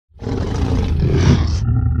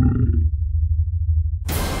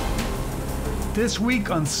This week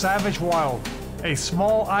on Savage Wild, a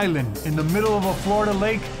small island in the middle of a Florida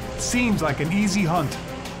lake seems like an easy hunt.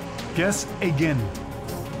 Guess again.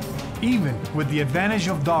 Even with the advantage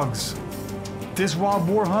of dogs, this wild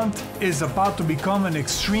boar hunt is about to become an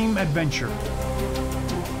extreme adventure.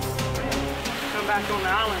 Come back on the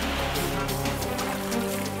island.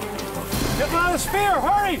 Get by the spear,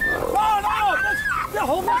 hurry! Oh no! Yeah,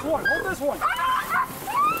 hold this one, hold this one.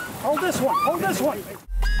 Hold this one, hold this one.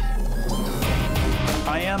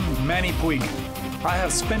 I am Manny Puig. I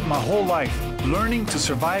have spent my whole life learning to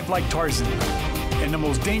survive like Tarzan in the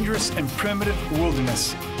most dangerous and primitive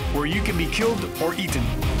wilderness, where you can be killed or eaten.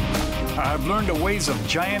 I have learned the ways of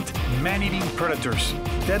giant, man-eating predators,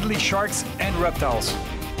 deadly sharks and reptiles,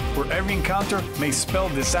 where every encounter may spell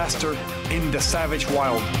disaster in the savage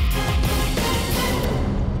wild.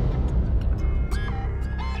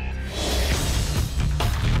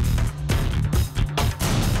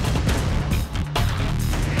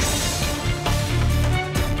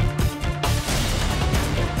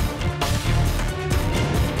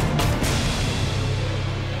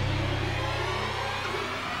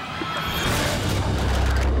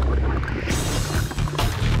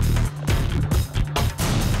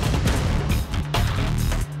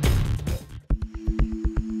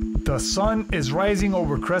 The sun is rising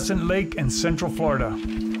over Crescent Lake in Central Florida.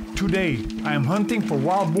 Today, I am hunting for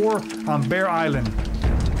wild boar on Bear Island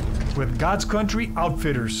with God's Country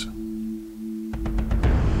Outfitters.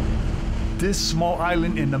 This small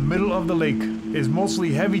island in the middle of the lake is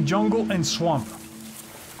mostly heavy jungle and swamp,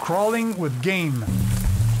 crawling with game,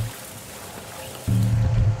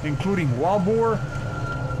 including wild boar,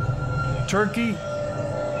 turkey,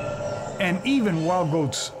 and even wild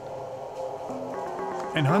goats.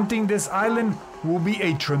 And hunting this island will be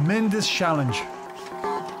a tremendous challenge.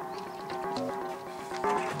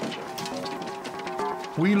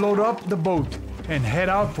 We load up the boat and head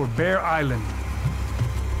out for Bear Island.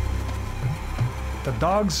 The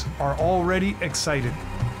dogs are already excited.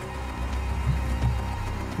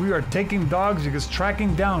 We are taking dogs because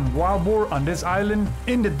tracking down wild boar on this island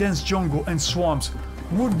in the dense jungle and swamps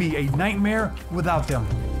would be a nightmare without them.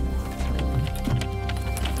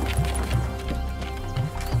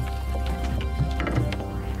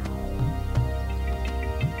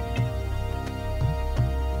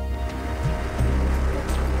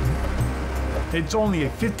 It's only a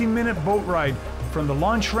 15-minute boat ride from the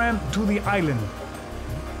launch ramp to the island.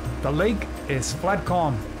 The lake is flat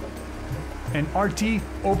calm, and RT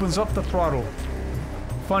opens up the throttle.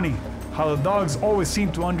 Funny how the dogs always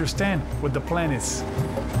seem to understand what the plan is.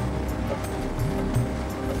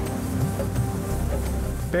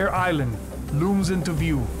 Bear Island looms into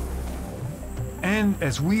view. And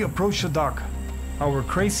as we approach the dock, our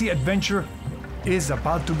crazy adventure is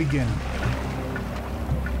about to begin.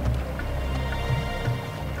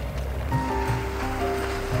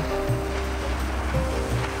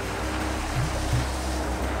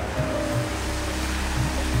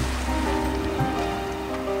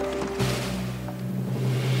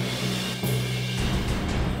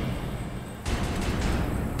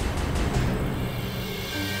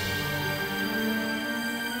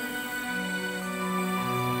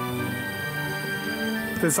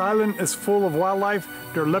 This island is full of wildlife.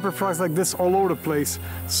 There are leopard frogs like this all over the place.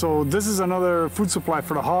 So this is another food supply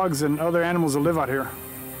for the hogs and other animals that live out here.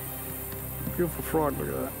 Beautiful frog, look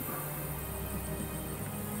at that.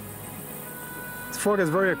 This frog is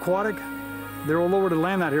very aquatic. They're all over the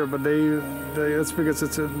land out here, but that's because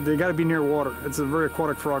they gotta be near water. It's a very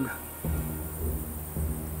aquatic frog.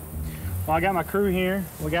 Well, I got my crew here.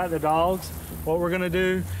 We got the dogs. What we're gonna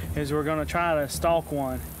do is we're gonna try to stalk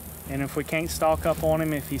one. And if we can't stalk up on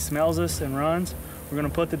him, if he smells us and runs, we're gonna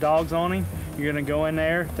put the dogs on him. You're gonna go in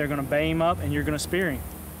there, they're gonna bay him up, and you're gonna spear him.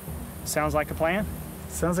 Sounds like a plan?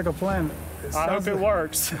 Sounds like a plan. I hope it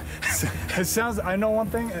works. It sounds, I know one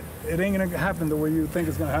thing, it ain't gonna happen the way you think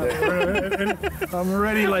it's gonna happen. I'm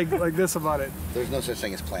already like this about it. There's no such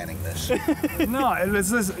thing as planning this. No,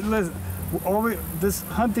 this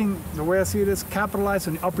hunting, the way I see it is capitalize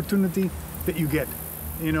on the opportunity that you get.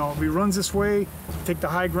 You know, if he runs this way, take the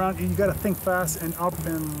high ground, you gotta think fast and up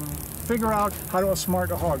and figure out how to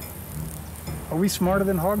outsmart a hog. Are we smarter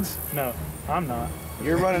than hogs? No, I'm not.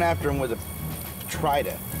 You're running after him with a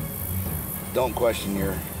trident. Don't question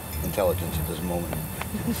your intelligence at this moment.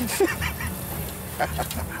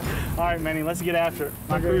 All right, Manny, let's get after it.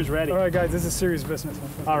 My crew's ready. All right, guys, this is serious business.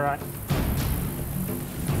 All right.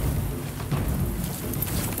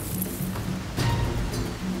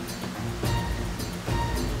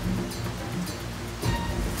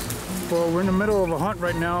 Well, we're in the middle of a hunt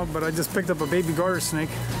right now, but I just picked up a baby garter snake.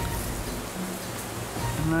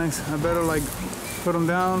 Nice. I better like put them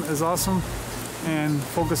down is awesome and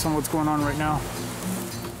focus on what's going on right now.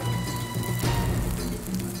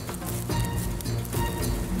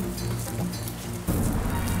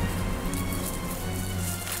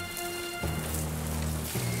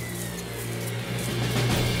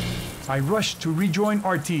 I rush to rejoin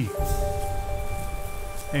RT,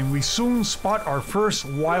 and we soon spot our first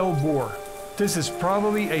wild boar. This is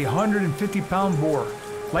probably a 150-pound boar,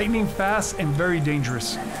 lightning fast and very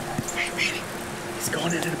dangerous. Hey, Manny, he's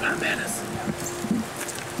going into the palmettos.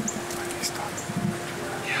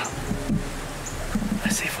 Yeah.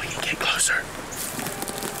 Let's see if we can get closer.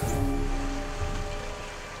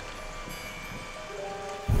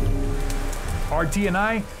 RT and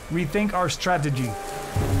I rethink our strategy.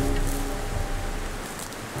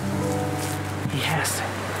 He has to.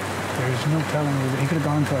 There's no telling whether he could have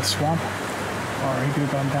gone into a swamp or he could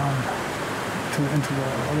have gone down into the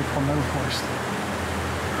other palmetto forest.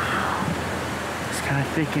 It's kind of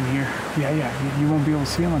thick in here. Yeah. You won't be able to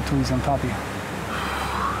see him until he's on top of you.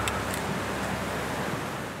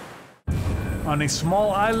 On a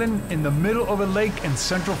small island in the middle of a lake in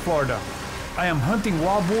central Florida, I am hunting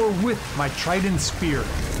wild boar with my trident spear.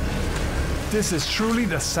 This is truly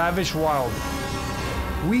the savage wild.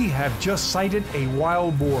 We have just sighted a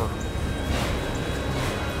wild boar.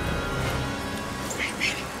 Hey,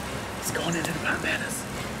 Manny, he's going into the palmettos.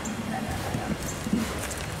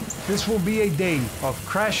 This will be a day of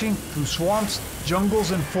crashing through swamps,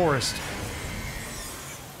 jungles, and forests.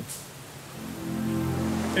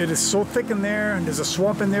 It is so thick in there, and there's a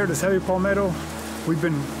swamp in there, there's heavy palmetto. We've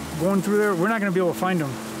been going through there. We're not going to be able to find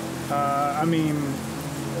them. I mean,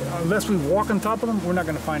 unless we walk on top of them, we're not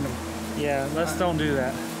going to find them. Yeah, let's don't do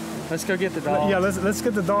that. Let's go get the dogs. Yeah, let's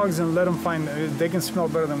get the dogs and let them find. They can smell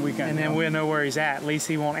better than we can. And then we'll know where he's at. At least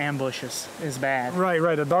he won't ambush us as bad.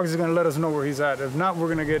 Right. The dogs are going to let us know where he's at. If not,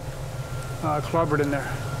 we're going to get clobbered in there.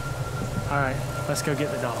 All right, let's go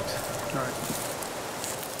get the dogs. All right.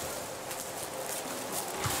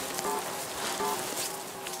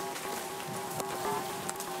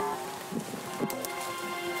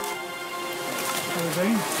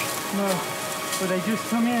 No, but they just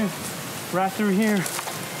come in right through here.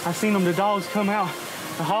 I seen them, the dogs come out.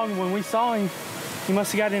 The hog, when we saw him, he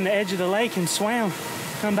must have got in the edge of the lake and swam,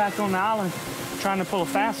 come back on the island, trying to pull a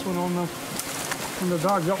fast one on the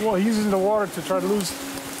dogs. Well, he's using the water to try to lose.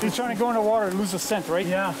 He's trying to go in the water and lose the scent, right?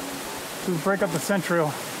 Yeah. To break up the scent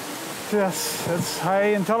trail. Yes, that's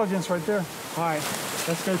high intelligence right there. All right,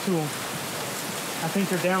 let's go to them. I think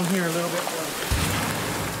they're down here a little bit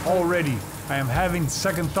further. Already, I am having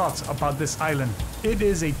second thoughts about this island. It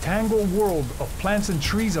is a tangled world of plants and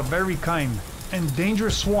trees of every kind, and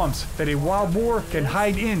dangerous swamps that a wild boar can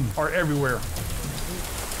hide in are everywhere. It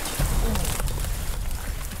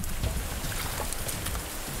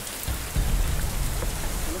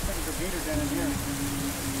looks like there's a gator down in here.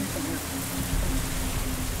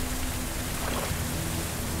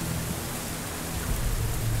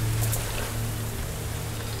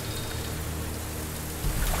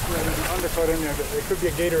 Yeah, there's an undercut in there. There could be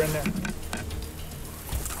a gator in there.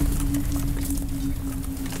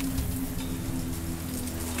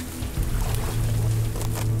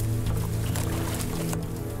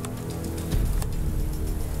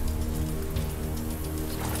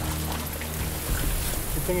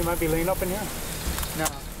 You think he might be laying up in here? No,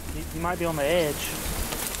 he might be on the edge.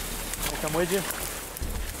 Can I come with you?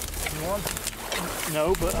 You want?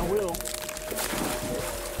 No, but I will.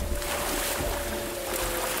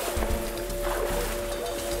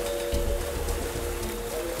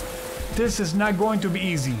 This is not going to be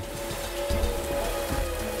easy.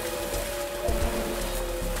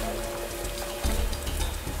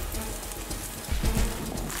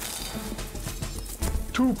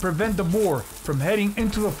 To prevent the boar from heading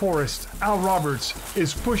into the forest, Al Roberts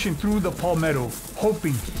is pushing through the palmetto,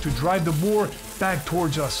 hoping to drive the boar back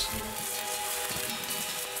towards us.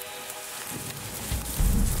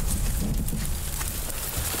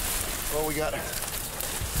 Well, we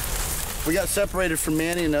got separated from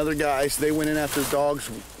Manny and the other guys. They went in after the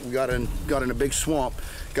dogs. We got in a big swamp,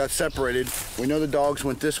 got separated. We know the dogs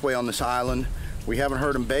went this way on this island. We haven't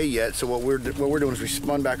heard them bay yet, so what we're doing is we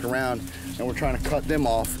spun back around and we're trying to cut them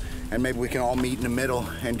off, and maybe we can all meet in the middle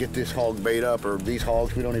and get this hog bayed up, or these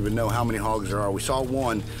hogs. We don't even know how many hogs there are. We saw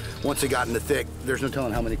one. Once it got in the thick, there's no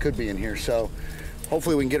telling how many could be in here. So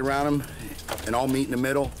hopefully we can get around them and all meet in the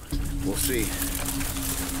middle. We'll see.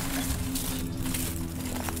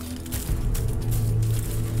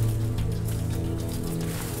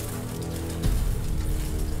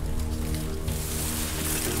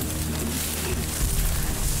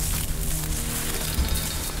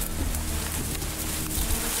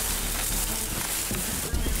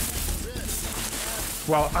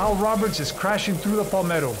 while Al Roberts is crashing through the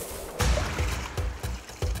palmetto.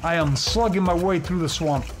 I am slugging my way through the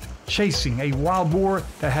swamp, chasing a wild boar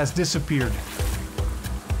that has disappeared.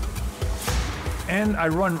 And I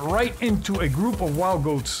run right into a group of wild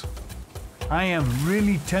goats. I am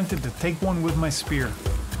really tempted to take one with my spear.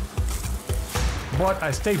 But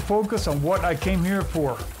I stay focused on what I came here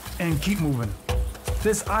for and keep moving.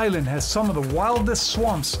 This island has some of the wildest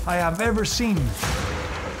swamps I have ever seen.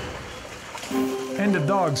 And the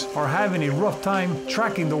dogs are having a rough time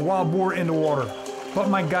tracking the wild boar in the water. But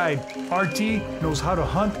my guide, RT, knows how to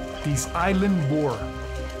hunt these island boar.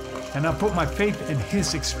 And I put my faith in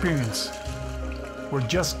his experience. We're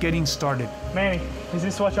just getting started. Manny, is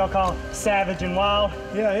this what y'all call savage and wild?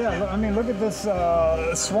 Yeah. I mean, look at this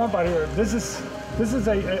swamp out here. This is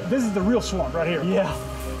the real swamp right here. Yeah,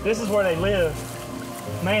 this is where they live.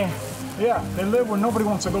 Man. Yeah, they live where nobody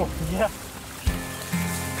wants to go. Yeah.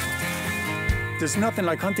 There's nothing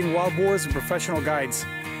like hunting wild boars with professional guides.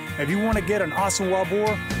 If you want to get an awesome wild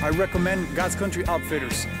boar, I recommend God's Country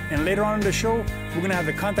Outfitters. And later on in the show, we're gonna have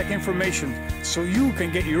the contact information so you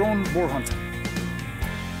can get your own boar hunt.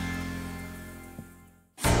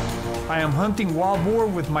 I am hunting wild boar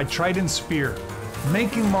with my trident spear,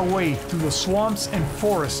 making my way through the swamps and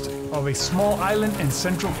forest of a small island in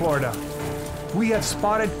central Florida. We have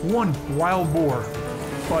spotted one wild boar,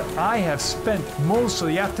 but I have spent most of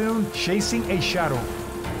the afternoon chasing a shadow.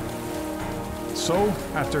 So,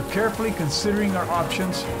 after carefully considering our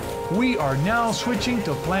options, we are now switching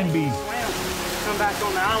to Plan B. Come back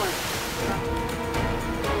on the island.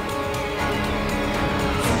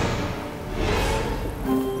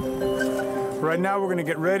 Right now we're gonna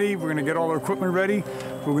get ready, we're gonna get all our equipment ready.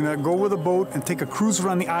 We're gonna go with a boat and take a cruise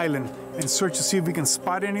around the island and search to see if we can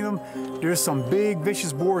spot any of them. There's some big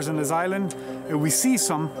vicious boars on this island. If we see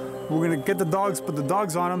some, we're gonna get the dogs, put the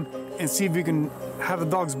dogs on them and see if we can have the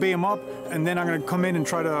dogs bay them up, and then I'm gonna come in and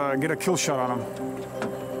try to get a kill shot on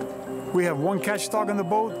them. We have one catch dog on the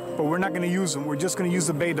boat, but we're not gonna use them. We're just gonna use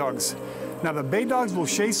the bay dogs. Now the bay dogs will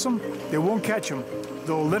chase him, they won't catch him.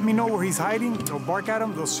 They'll let me know where he's hiding, they'll bark at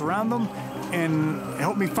him, they'll surround him, and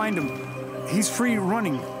help me find him. He's free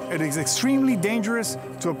running. It is extremely dangerous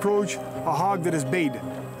to approach a hog that is bayed,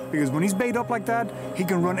 because when he's bayed up like that, he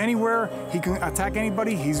can run anywhere, he can attack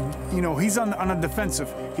anybody. He's on a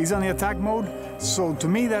defensive, he's on the attack mode. So to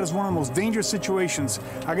me, that is one of the most dangerous situations.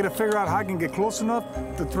 I gotta figure out how I can get close enough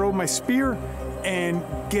to throw my spear and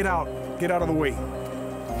get out of the way.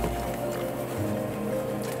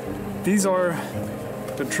 These are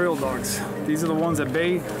the trail dogs. These are the ones that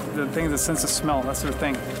bay, the things that sense the smell, that's their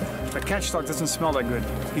thing. The catch dog doesn't smell that good.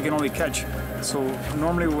 He can only catch. So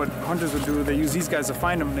normally what hunters would do, they use these guys to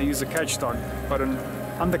find them, they use the catch dog. But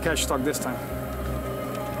I'm the catch dog this time.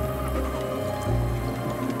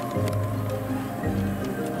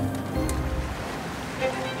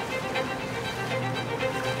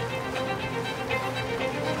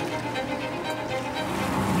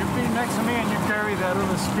 You be next to me and you carry that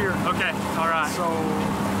other spear. Okay, all right. So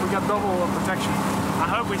we got double protection. I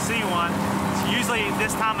hope we see one. So usually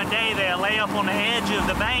this time of day they'll lay up on the edge of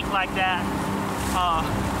the bank like that,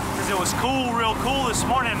 because it was real cool this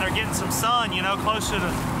morning. They're getting some sun, closer to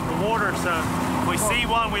the water. So if we see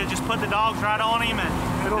one, we'll just put the dogs right on him,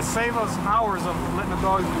 and it'll save us hours of letting the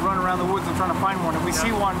dogs run around the woods and trying to find one. If we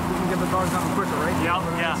see one, we can get the dogs on them quicker, right?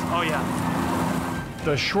 Yeah. Oh yeah.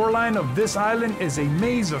 The shoreline of this island is a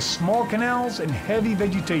maze of small canals and heavy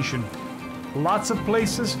vegetation. Lots of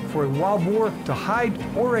places for a wild boar to hide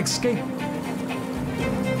or escape.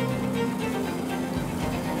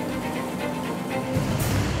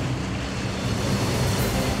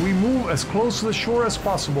 We move as close to the shore as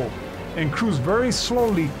possible and cruise very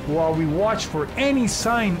slowly while we watch for any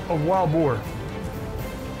sign of wild boar.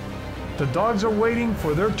 The dogs are waiting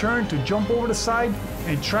for their turn to jump over the side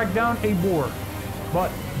and track down a boar,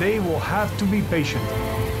 but they will have to be patient.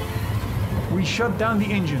 We shut down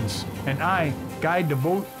the engines and I guide the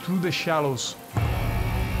boat through the shallows,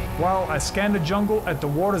 while I scan the jungle at the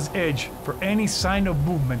water's edge for any sign of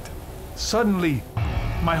movement. Suddenly,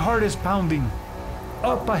 my heart is pounding.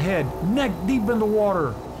 Up ahead, neck deep in the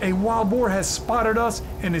water, a wild boar has spotted us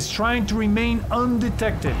and is trying to remain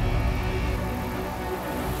undetected.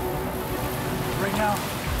 Right now,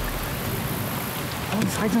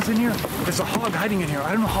 he's hiding in here. There's a hog hiding in here.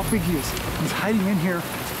 I don't know how big he is. He's hiding in here.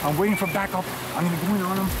 I'm waiting for backup. I'm gonna go in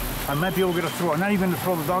on him. I might be able to get a throw. I'm not even gonna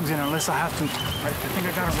throw the dogs in unless I have to. I think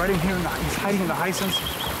I got him right in here. He's hiding in the hyacinths.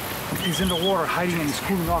 He's in the water hiding and he's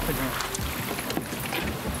cooling off in here.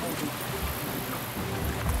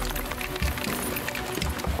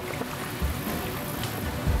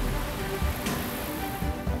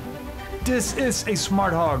 This is a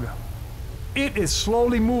smart hog. It is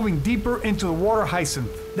slowly moving deeper into the water hyacinth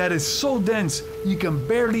that is so dense you can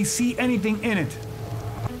barely see anything in it.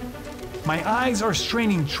 My eyes are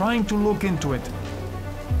straining trying to look into it,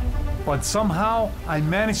 but somehow I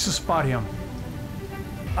managed to spot him.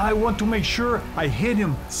 I want to make sure I hit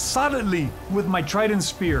him solidly with my trident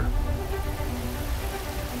spear.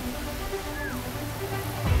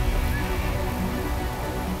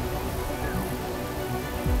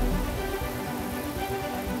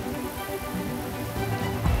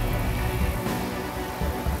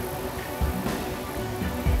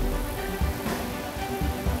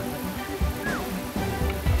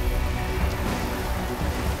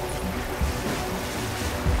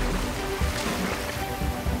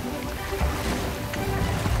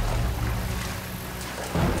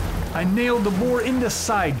 I nailed the boar in the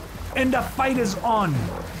side, and the fight is on.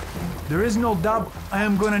 There is no doubt I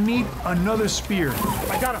am gonna need another spear.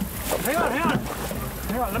 I got him. Hang on, hang on.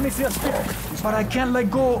 Hang on, let me see a spear. But I can't let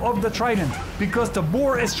go of the trident because the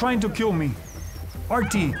boar is trying to kill me.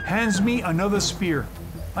 RT hands me another spear.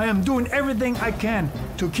 I am doing everything I can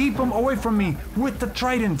to keep him away from me with the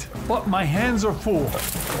trident, but my hands are full.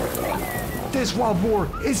 This wild boar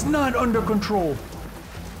is not under control,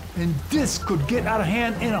 and this could get out of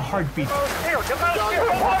hand in a heartbeat.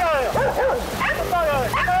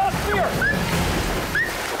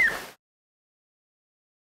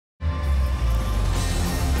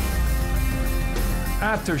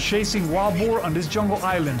 After chasing wild boar on this jungle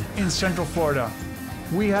island in Central Florida,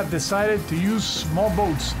 we have decided to use small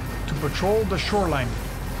boats to patrol the shoreline.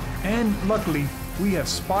 And luckily, we have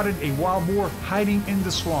spotted a wild boar hiding in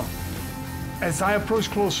the swamp. As I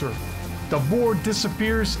approach closer, the boar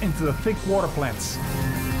disappears into the thick water plants,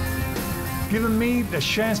 giving me the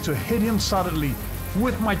chance to hit him solidly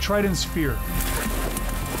with my trident spear.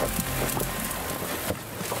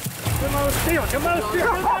 Get my other spear! Get my other spear!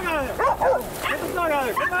 Get the dog out of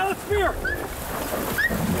there! Get my other spear!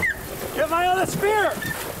 Get my other spear!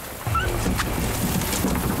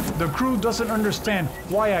 The crew doesn't understand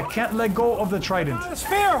why I can't let go of the trident. The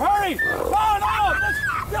spear! Hurry! Oh no!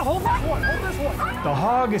 Hold this one! Hold this one! The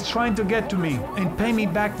hog is trying to get to me and pay me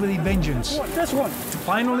back with a vengeance. This one!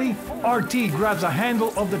 Finally, RT grabs a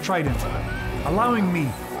handle of the trident, allowing me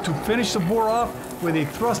to finish the boar off with a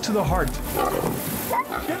thrust to the heart.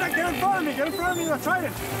 Get in front of me! Get in front of me with the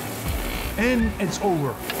trident! And it's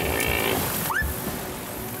over.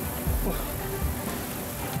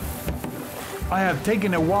 I have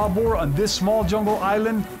taken a wild boar on this small jungle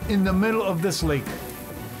island in the middle of this lake.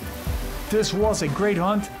 This was a great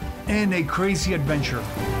hunt and a crazy adventure.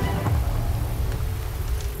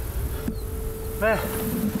 Man,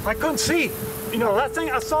 I couldn't see. You know, last thing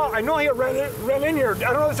I saw, I know he ran in here. I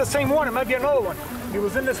don't know if it's the same one. It might be another one. He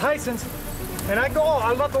was in this hyacinth, and I go, oh,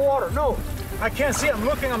 I love the water. No, I can't see. I'm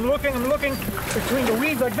looking between the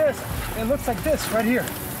weeds like this. And it looks like this right here.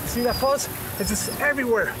 See that fuzz? It's just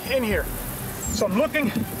everywhere in here. So I'm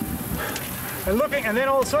looking, and then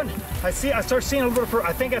all of a sudden, I start seeing a little bit of,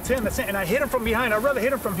 I think that's him, and I hit him from behind. I'd rather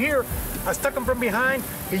hit him from here. I stuck him from behind.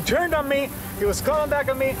 He turned on me. He was calling back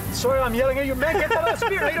at me. Sorry, I'm yelling at you, man, get the other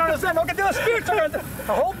spear. You don't understand, don't get the other spear.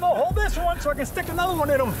 Hold this one so I can stick another one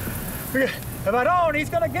in him. If I don't, he's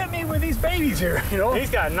gonna get me with these babies here, you know?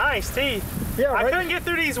 He's got nice teeth. Yeah, right? I couldn't get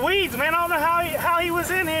through these weeds, man. I don't know how he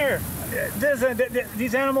was in here.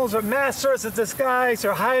 These animals are masters at disguise.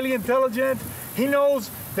 They're highly intelligent. He knows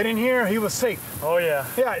that in here he was safe. Oh yeah.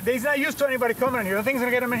 Yeah, he's not used to anybody coming in here. The thing's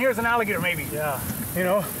gonna get him in here is an alligator, maybe. Yeah. You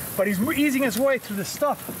know, but he's easing his way through this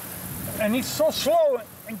stuff, and he's so slow,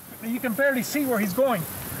 and you can barely see where he's going.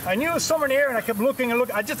 I knew it was somewhere in the air, and I kept looking and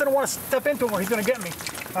looking. I just didn't want to step into him where he's gonna get me.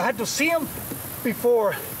 I had to see him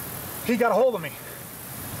before he got a hold of me.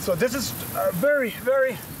 So this is a very,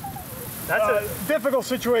 very difficult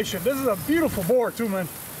situation. This is a beautiful boar too, man.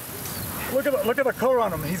 Look at the color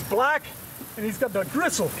on him. He's black, and he's got the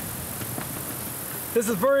gristle. This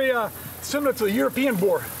is very similar to the European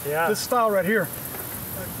boar. Yeah. This style right here.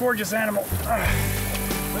 A gorgeous animal. Let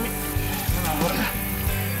me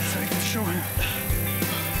so I can show him.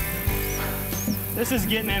 This is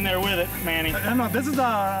getting in there with it, Manny. No, this is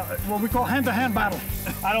what we call hand-to-hand battle.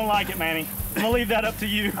 I don't like it, Manny. I'm gonna leave that up to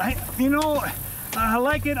you. I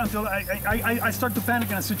like it until I start to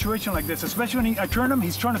panic in a situation like this, especially when I turn him,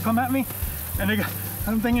 he's trying to come at me, and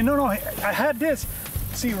I'm thinking, no, I had this,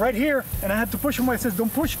 see, right here, and I had to push him away. It says,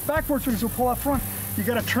 don't push backwards because he'll pull out front. You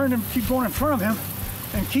gotta turn him, keep going in front of him,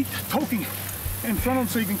 and keep poking in front of him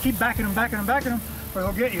so you can keep backing him, or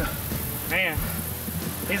he'll get you. Man,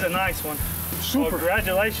 he's a nice one. Super. Well,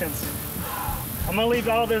 congratulations. I'm gonna leave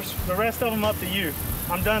the rest of them up to you.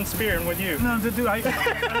 I'm done spearing with you. No, dude,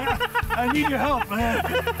 I need your help, man.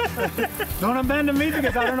 Don't abandon me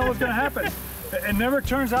because I don't know what's gonna happen. It never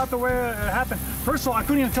turns out the way it happened. First of all, I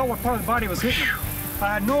couldn't even tell what part of the body was hitting him.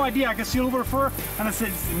 I had no idea. I could see a little bit of fur, and I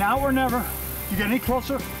said, now or never. You get any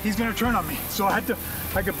closer, he's gonna turn on me. So I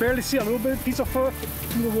could barely see a little bit piece of fur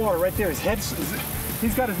through the water right there. His head's,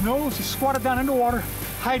 he's got his nose, he's squatted down in the water,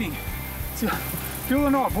 hiding. See, if you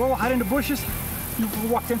don't know, a boar will hide in the bushes, you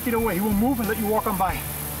walk 10 feet away. He will move and let you walk on by.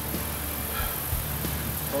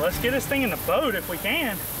 Well, let's get this thing in the boat if we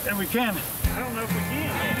can. And we can. I don't know if we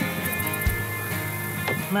can.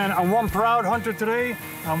 Man, I'm one proud hunter today.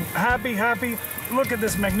 I'm happy, happy. Look at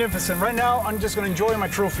this magnificent. Right now, I'm just gonna enjoy my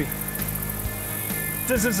trophy.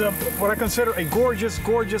 This is what I consider a gorgeous,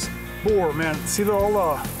 gorgeous boar, man. See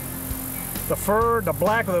all the fur, the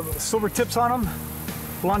black, the silver tips on them,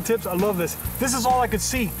 blonde tips. I love this. This is all I could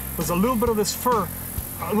see. Was a little bit of this fur,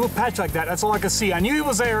 a little patch like that. That's all I could see. I knew he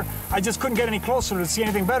was there. I just couldn't get any closer to see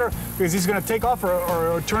anything better because he's gonna take off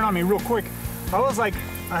or turn on me real quick. I was like,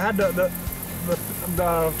 I had the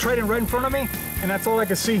trident right in front of me, and that's all I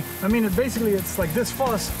could see. I mean, basically, it's like this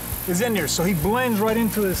fuss is in there, so he blends right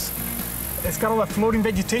into this. It's got all that floating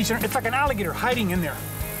vegetation. It's like an alligator hiding in there.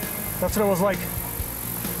 That's what it was like.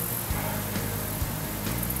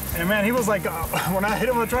 And man, he was like, when I hit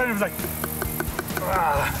him with the trident, he was like,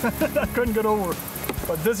 I couldn't get over it.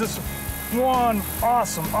 But this is one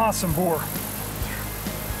awesome, awesome boar.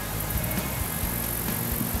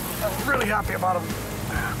 I'm really happy about him.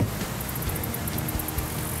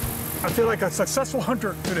 I feel like a successful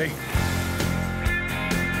hunter today.